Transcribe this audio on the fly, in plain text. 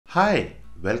Hi,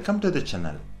 welcome to the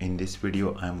channel. In this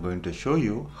video, I am going to show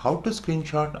you how to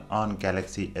screenshot on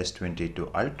Galaxy S22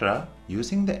 Ultra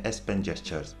using the S Pen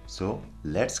gestures. So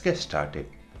let's get started.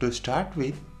 To start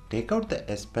with, take out the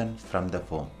S Pen from the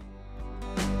phone.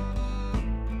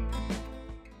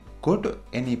 Go to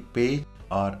any page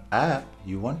or app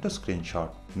you want to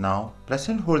screenshot. Now press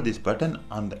and hold this button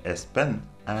on the S Pen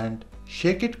and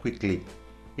shake it quickly.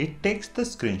 It takes the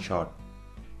screenshot.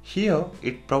 Here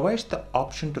it provides the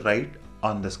option to write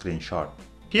on the screenshot.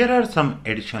 Here are some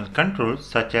additional controls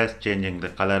such as changing the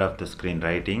color of the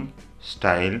screenwriting,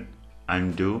 style,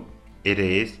 undo,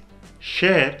 erase,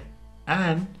 share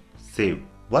and save.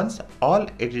 Once all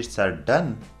edits are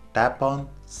done, tap on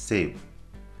save.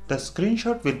 The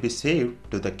screenshot will be saved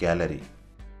to the gallery.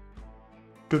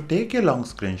 To take a long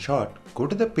screenshot, go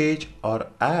to the page or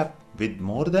app with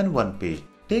more than one page.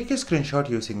 Take a screenshot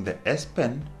using the S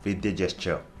Pen with the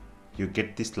gesture. You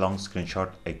get this long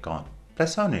screenshot icon.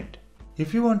 Press on it.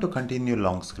 If you want to continue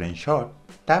long screenshot,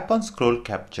 tap on scroll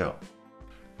capture.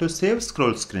 To save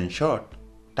scroll screenshot,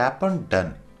 tap on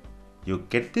done. You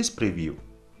get this preview.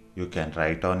 You can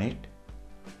write on it,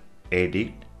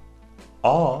 edit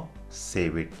or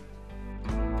save it.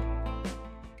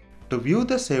 To view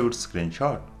the saved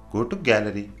screenshot, go to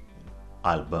Gallery,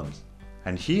 Albums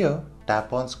and here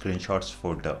tap on Screenshots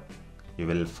folder. You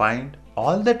will find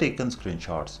all the taken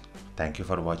screenshots. Thank you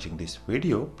for watching this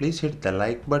video. Please hit the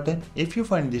like button if you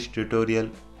find this tutorial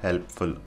helpful.